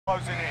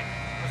Closing in.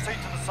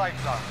 Proceed to the safe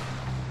zone.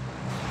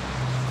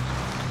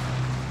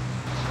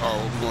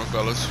 Oh, we're going,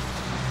 fellas.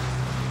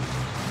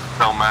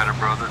 Don't matter,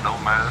 brother.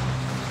 Don't matter.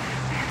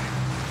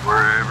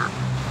 Wherever.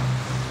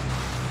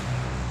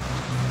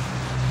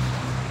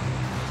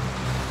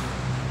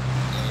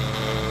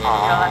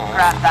 Let's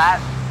grab that.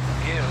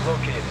 Here,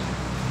 located.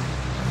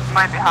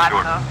 Might be hot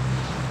Sure. though.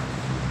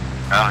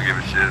 I don't give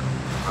a shit.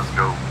 Let's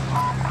go.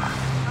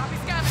 Copy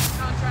scavenging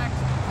contract.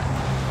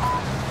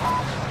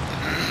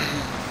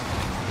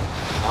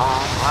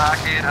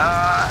 Like it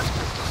hot.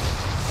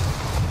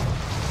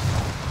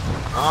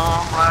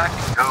 Like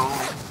it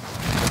cold.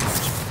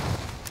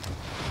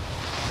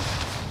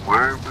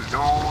 Where we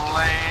gonna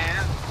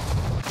land?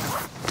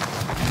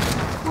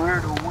 Where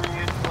the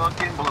wind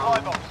fucking blows. Supply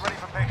box ready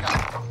for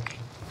pickup.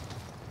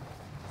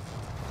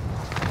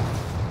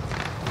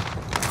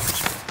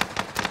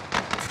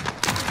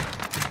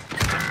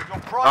 Your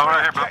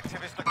primary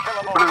objective is to kill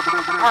them all. Over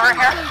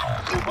here.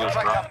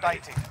 Contract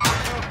updated.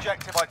 New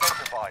objective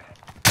identified.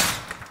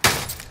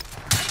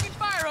 Taking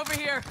fire over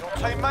here. Your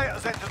teammate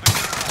has entered the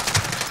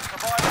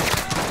unit.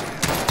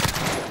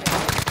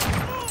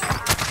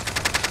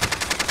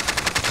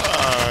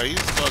 Ah, you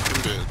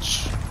fucking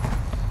bitch.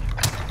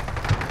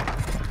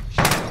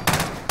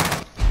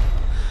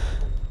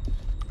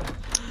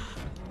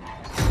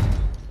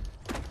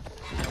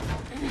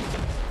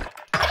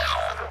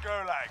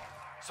 Gulag.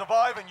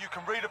 Survive and you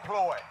can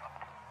redeploy.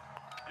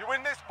 You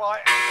win this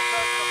fight and you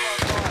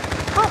return to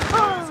the front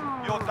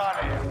line. You're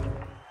done here.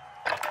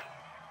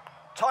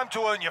 Time to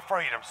earn your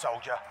freedom,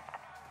 soldier.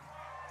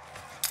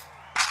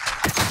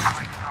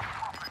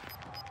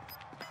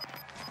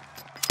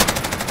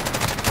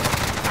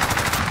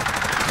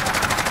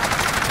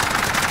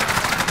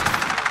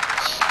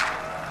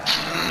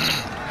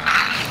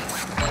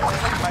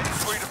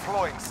 Teammates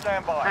redeploying.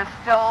 Stand by. There's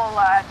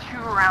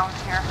still 2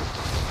 rounds here.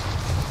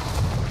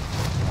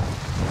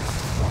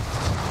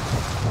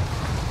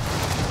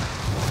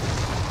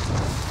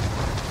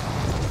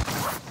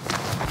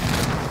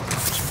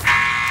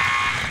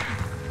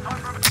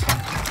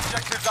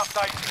 Objectives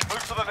updated.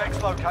 Move to the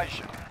next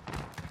location.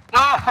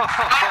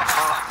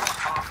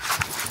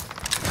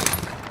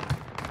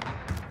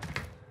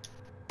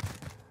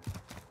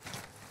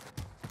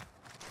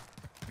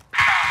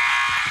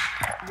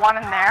 One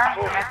in there,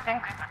 I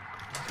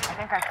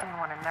think I seen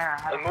one in there.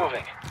 I'm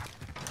moving.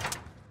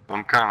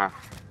 I'm kinda.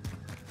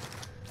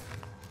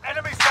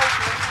 Enemy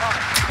soldier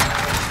incoming.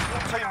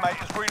 Your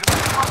teammate is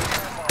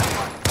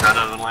redeploying. That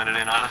doesn't land it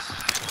in on us.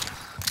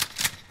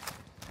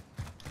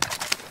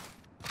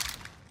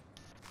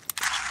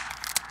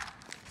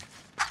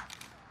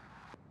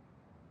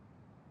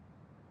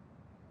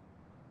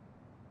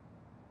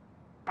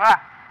 Ah,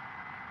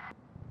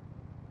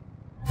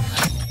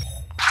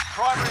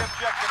 Primary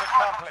objective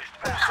accomplished.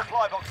 All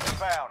supply boxes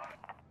found.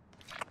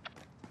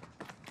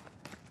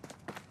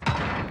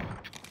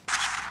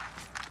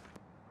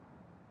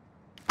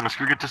 Let's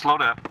go get this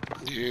loadout.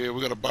 Yeah,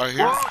 we got a buy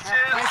here.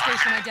 Buy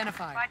station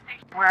identified.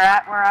 where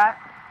at? Where at?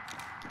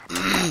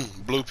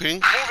 Blue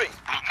ping. Moving.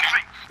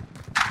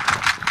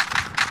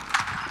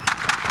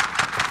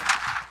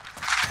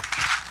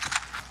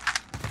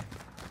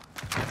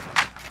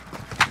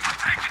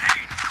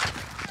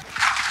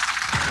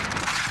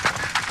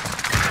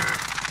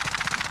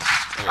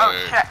 Oh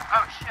Hey, shit!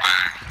 Oh shit!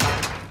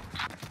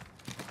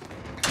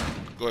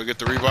 go ahead, get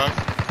the revive.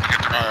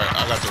 Alright,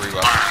 I got the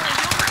revive.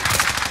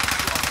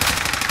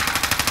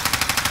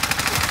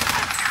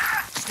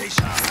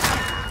 Station.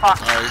 Fuck!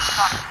 Nice.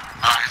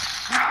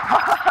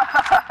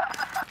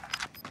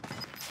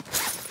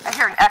 I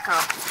hear an echo.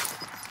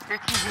 Your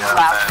TV's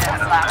loud.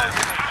 It's loud.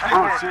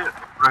 Oh shit!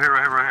 Right here,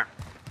 right here, right here.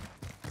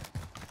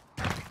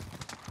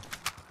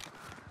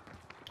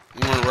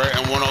 One right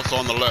and one also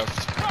on the left.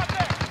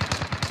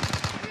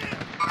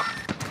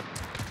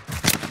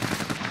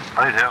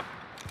 I need help.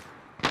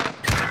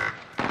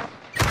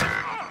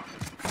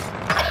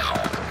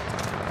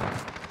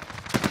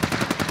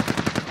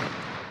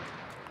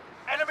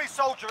 Enemy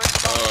soldier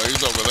incoming.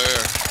 He's over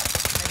there.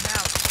 Heading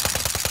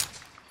out.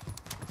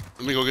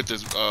 Let me go get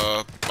this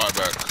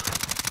buyback.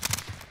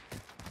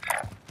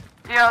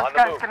 Yo, this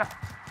guy's gonna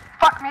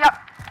fuck me up.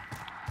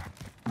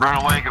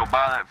 Run away and go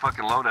buy that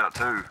fucking loadout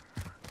too.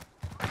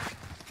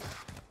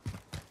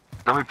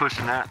 Don't be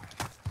pushing that.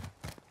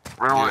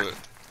 Run away. Yeah,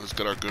 let's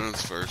get our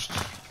guns first.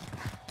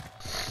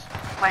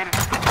 Later. I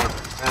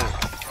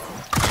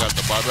got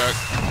the buyback.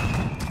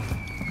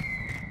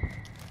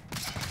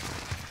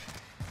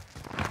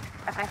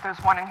 I think there's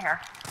one in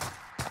here.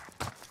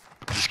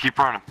 Just keep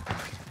running.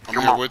 I'm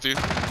Come here on. with you.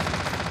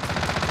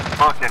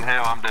 Fucking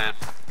hell, I'm dead.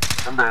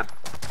 I'm dead.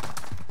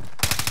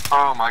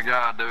 Oh my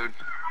god, dude.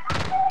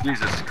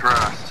 Jesus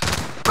Christ.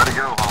 Let it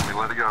go, homie,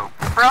 let it go.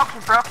 He's broke.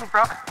 He's broke. He's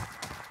broke.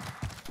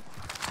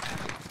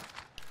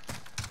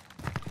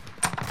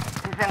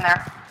 He's in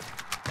there.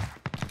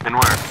 And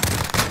where?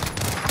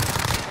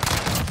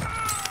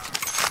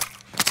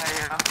 There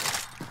you go.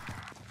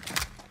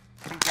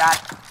 We got.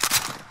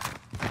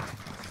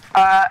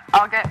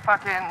 I'll get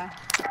fucking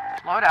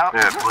loadout.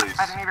 Yeah, please.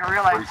 I didn't even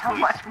realize Please, how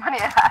please. much money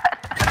I had.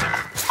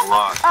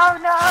 lot. Oh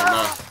no! Oh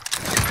no.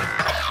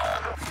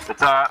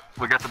 It's alright.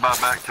 We got the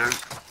buyback too.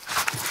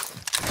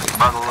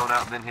 Buy the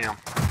loadout, then him.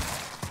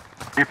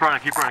 Keep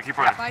running, keep running, keep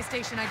running. Buy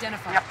station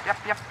identified.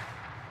 Yep.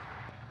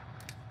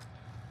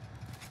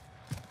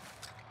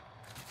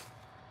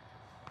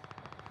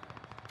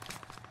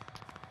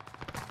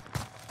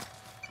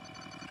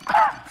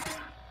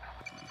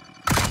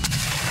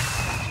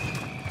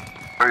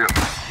 Hurry up.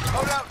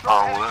 Loadout Oh,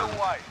 drop well, heading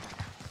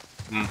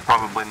your way.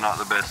 Probably not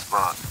the best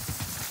spot.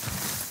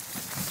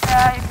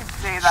 Yeah, you can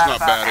say that not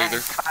about bad any either.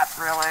 spot,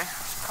 really.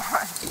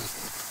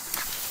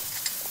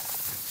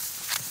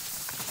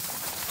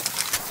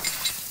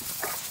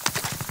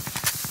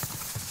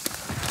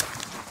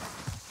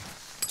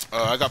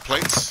 I got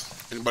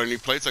plates. Anybody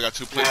need plates? I got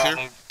 2 plates here.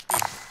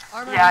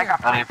 Armor Yeah, I here.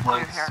 got I need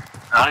plates plates. here.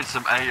 I need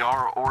some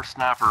AR or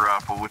sniper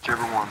rifle,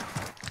 whichever one.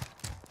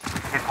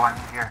 Pick one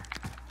here.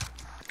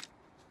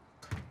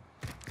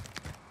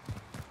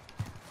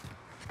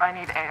 I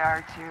need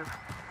AR too.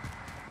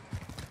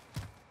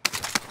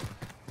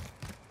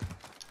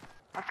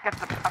 Let's get a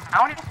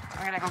bounty.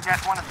 I'm gonna go get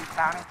one of these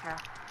bounties here.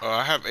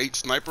 I have 8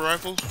 sniper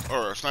rifles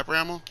or sniper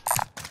ammo.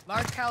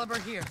 Large caliber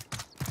here.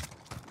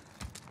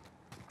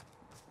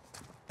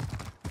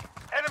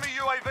 Enemy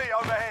UAV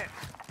overhead.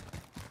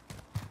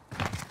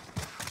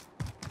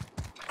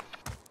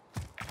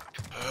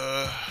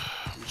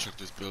 Let me check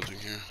this building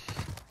here.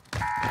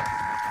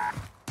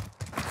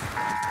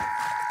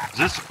 Does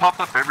this pop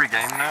up every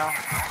game now?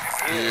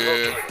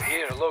 Yeah,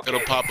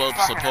 it'll pop up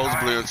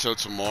supposedly until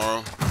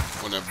tomorrow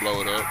when they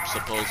blow it up,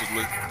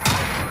 supposedly.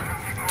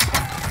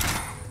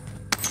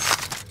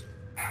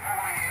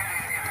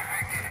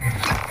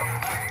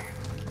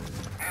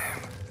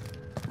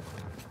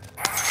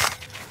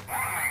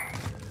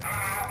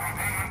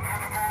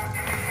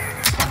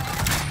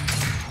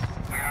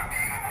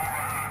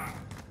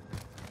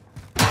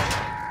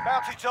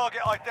 Bounty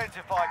target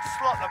identified.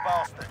 Slot the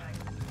bastard.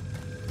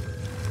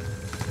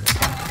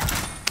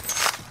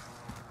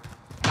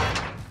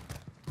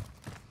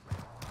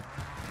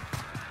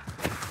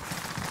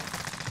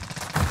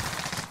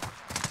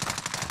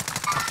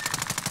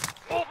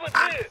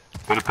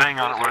 Put a ping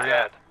on it, where you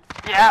at?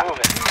 Yeah,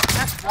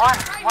 just one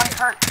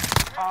hurt.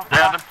 Oh,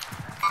 Down him.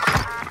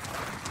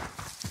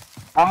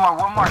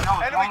 one more. No,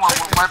 Enemy one more.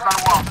 taking Right by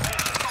the wall.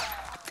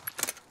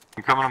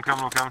 I'm coming.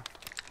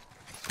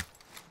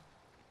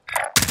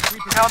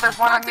 No, there's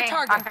one on Mark the me.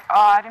 target. Oh,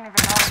 I didn't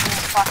even know he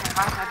was fucking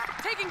hunted.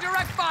 Taking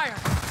direct fire.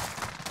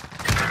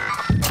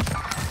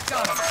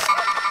 Got him.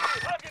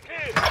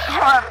 You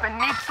have been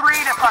need 3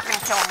 to fucking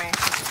kill me.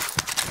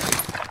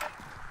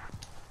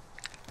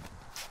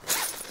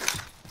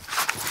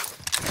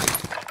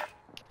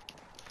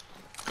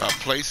 Got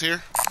plates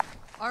here.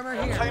 Armor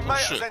Your here. teammate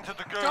has shit. entered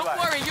the gulag. Don't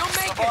worry, you'll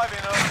make it.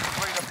 Surviving early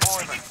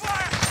redeployment.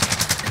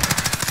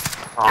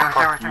 Oh,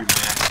 fuck you, man.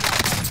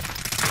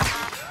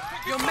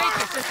 You'll make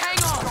it. Just hang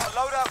on. Got a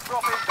loadout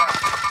drop inbound.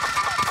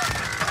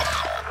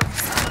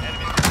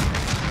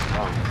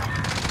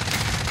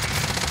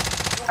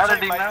 How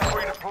did he Teammate know?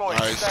 redeployed.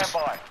 Nice. Stand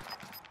by.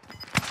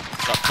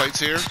 Got plates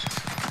here.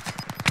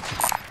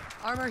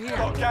 Armor here.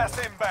 Got gas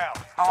inbound.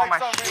 Oh Safe my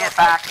zone shit relocated.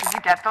 back. Did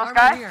you get those Armor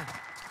guys? here.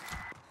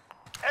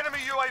 Enemy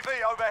UAV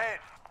overhead.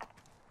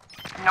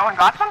 No one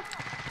got them?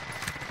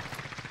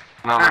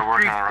 No, they're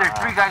working on it There's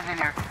right 3 now. guys in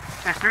here.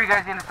 There's 3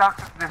 guys in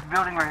this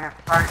building right here.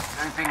 Sorry,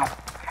 everything.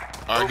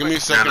 All right, give me a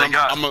second.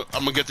 I'm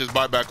gonna get this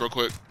buyback real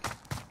quick,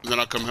 and then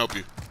I'll come help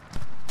you.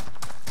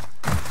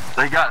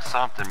 They got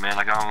something, man.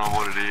 Like, I don't know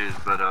what it is,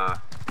 but I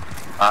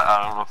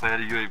don't know if they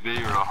had a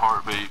UAV or a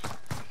heartbeat.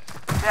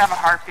 They have a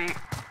heartbeat.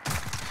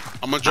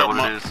 I'm gonna Is that drop what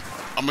my it is?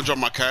 I'm gonna drop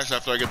my cash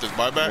after I get this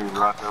buyback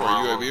Right there, for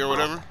right UAV or there.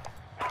 whatever.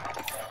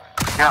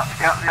 Yep.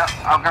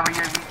 I'll cover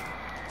you.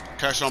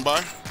 Cash on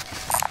buy.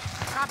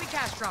 Copy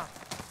cash drop.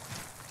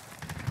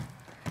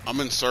 I'm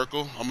in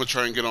circle. I'm gonna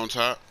try and get on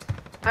top.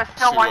 There's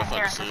still See one if I can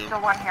here. see There's him.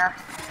 still one here.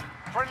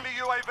 Friendly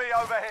UAV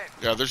overhead.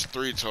 Yeah, there's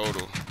 3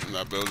 total in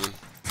that building.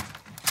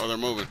 Oh, they're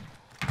moving.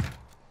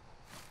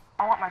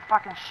 I want my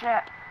fucking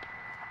shit.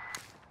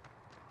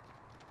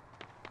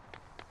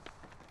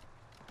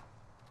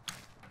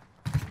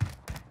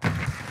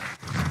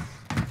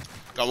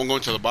 Got one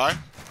going to the buy.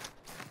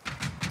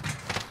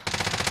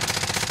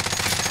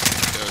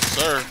 Yes,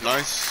 sir.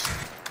 Nice.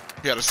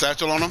 He had a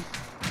satchel on him.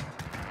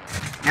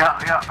 Yeah.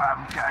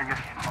 I guess.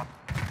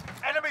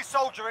 Enemy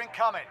soldier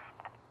incoming.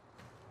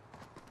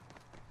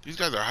 These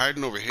guys are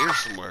hiding over here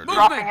somewhere. Dude.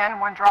 Dropping in.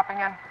 One dropping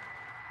in.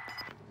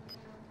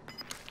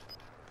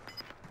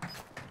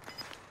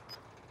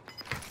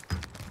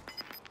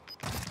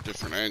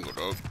 Different angle,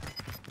 though.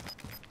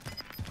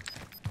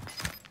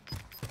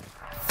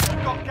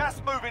 Got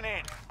gas moving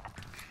in.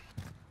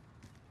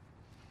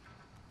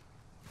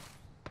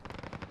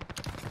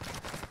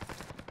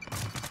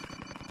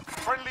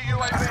 Friendly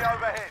UAV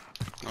overhead.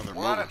 Oh, they're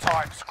We're out moving. of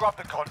time. Scrub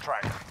the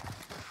contract.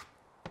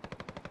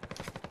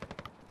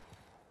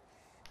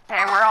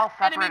 Okay, we're all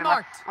separated. Enemy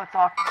marked. Let's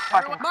all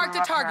fucking Mark the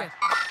crew up target.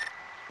 here.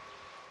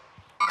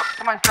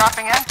 Someone's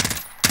dropping in.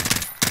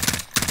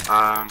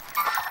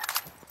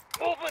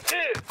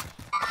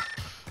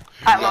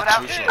 At We got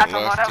loadout. two At shot the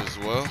left loadout. as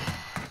well.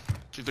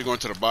 Think they're going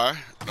to the buy?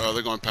 No,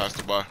 they're going past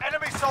the buy.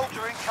 Enemy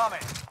soldier incoming.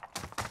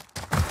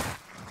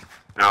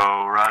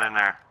 Go right in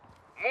there.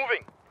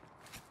 Moving.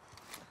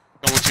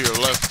 Someone to your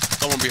left.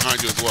 Someone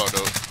behind you as well,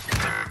 though.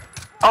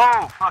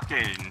 Oh,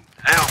 fucking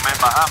hell, man,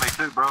 behind me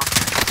too, bro.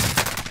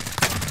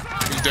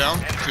 He's down.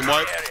 Team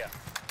white.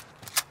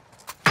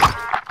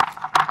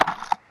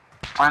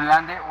 One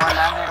landed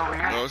over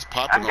here. No, it's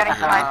popping I'm over getting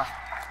here. sniped.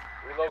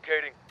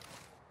 Relocating.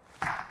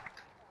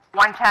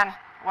 110,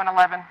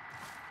 111.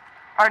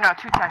 Or no,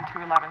 210,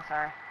 211,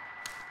 sorry.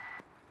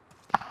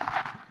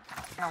 I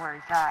don't know where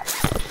he's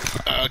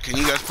at. Can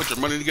you guys put your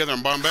money together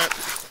and bomb back?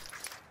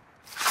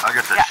 I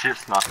got that Yeah.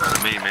 shit knocked out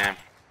of me, man.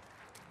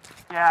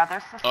 Yeah,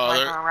 there's a Oh,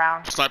 sniper there.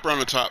 around. Sniper on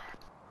the top.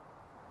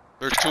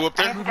 There's two up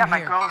I there. need to get my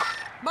Here. ghost.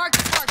 Mark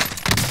the target.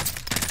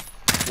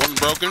 One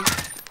broken.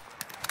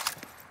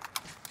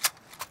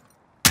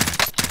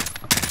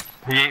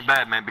 He ain't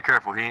bad, man. Be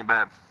careful. He ain't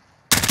bad.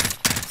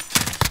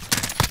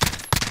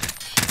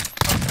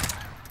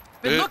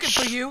 Been Bitch. looking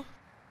for you.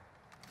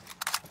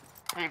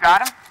 You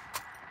got him?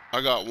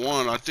 I got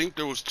one. I think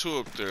there was two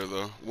up there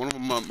though. One of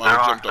them might There have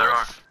are, jumped there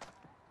off.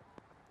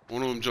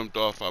 One of them jumped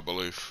off, I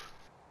believe.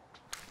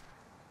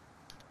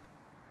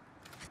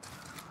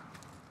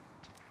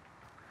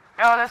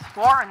 Oh, there's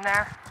 4 in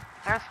there.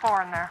 There's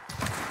 4 in there.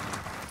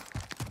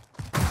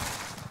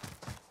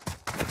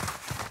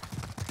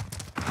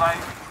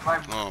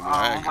 Five, Oh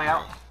one my way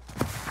out.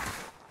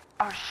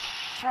 Oh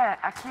shit,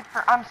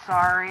 I'm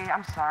sorry.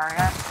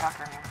 I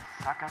fucking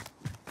sucker.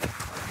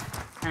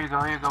 Here you go,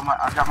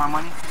 I got my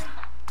money.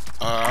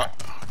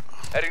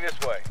 Heading this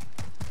way.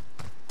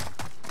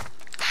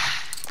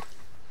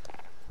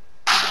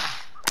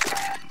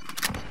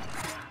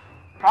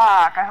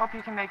 Fuck, I hope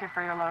you can make it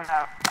for your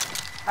loadout.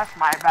 That's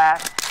my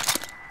bad.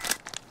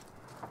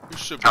 You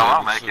should be No, able I'll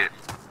to make see. it.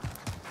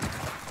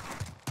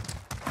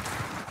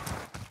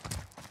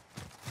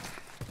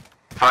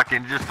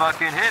 Fucking just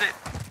fucking hit it.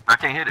 I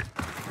can't hit it.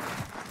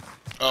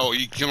 Oh,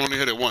 you can only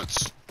hit it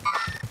once.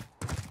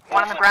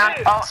 One on the ground.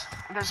 Oh,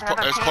 there's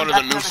another That's team. part of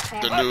That's the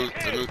another new,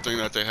 team. the new thing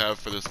that they have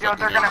for this Yo, fucking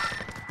they're game. gonna.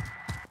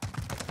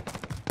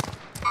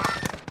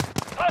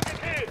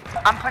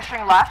 I'm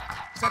pushing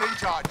left. Set in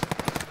charge.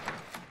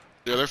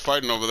 Yeah, they're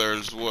fighting over there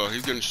as well.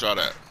 He's getting shot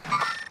at.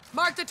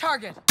 Mark the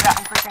target. Yeah,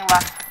 I'm pushing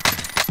left.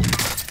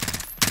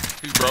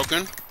 He's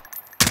broken.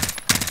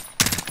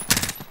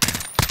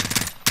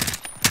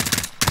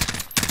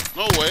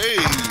 No way.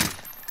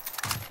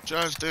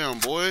 Josh down,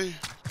 boy.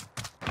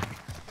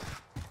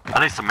 I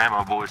need some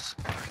ammo, boys.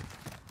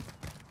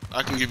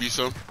 I can give you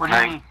some. What do you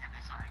Hey. need?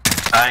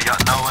 I ain't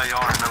got no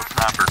AR and no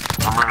sniper.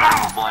 I'm running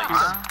out of blanks.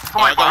 Oh,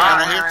 I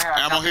got ammo here. I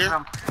Ammo got here.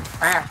 some.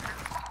 Right here.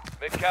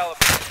 Mid caliber.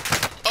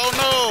 Oh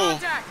no!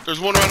 There's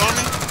one right on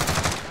me.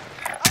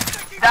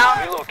 Down.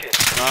 Relocate.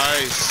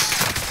 Nice.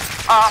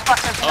 Oh fuck,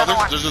 there's Oh, another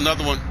one. there's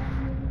another one.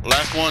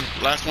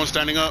 Last one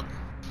standing up.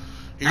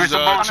 He's Here's the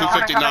bullet.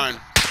 259.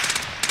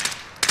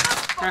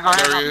 Here you go,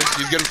 There he here you is.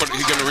 He's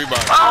getting a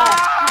revive.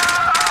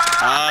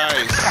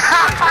 Nice.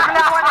 There's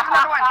another one.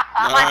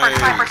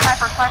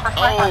 Sniper.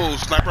 Oh,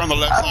 sniper on the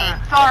left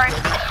side. Sorry.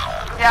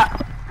 Yeah. go.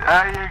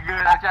 You're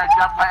good. I tried to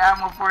drop my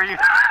ammo for you.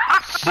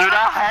 Dude,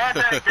 I had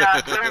that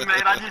guy too,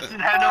 man. I just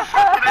didn't have no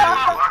fucking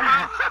ammo.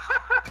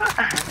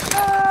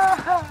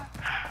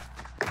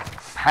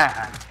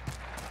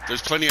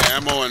 There's plenty of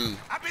ammo and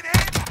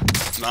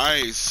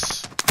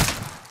nice.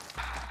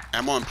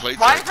 Ammo and plates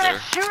Why right isn't there.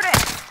 it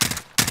shooting?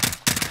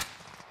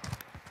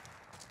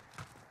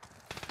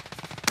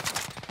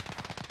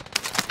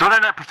 Don't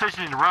in that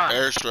position to run.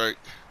 Airstrike.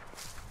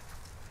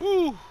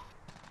 Woo.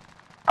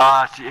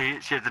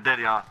 She has the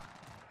daddy on.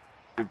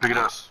 Dude, pick it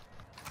up. Nice.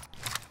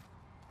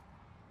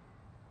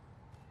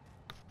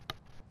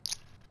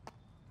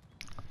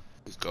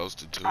 He's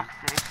ghosted too. Fuck,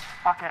 see.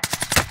 Fuck it.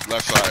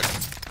 Left side.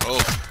 Oh.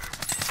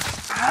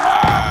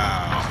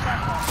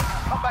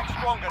 Come back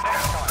stronger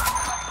next time.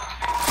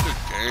 Good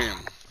game.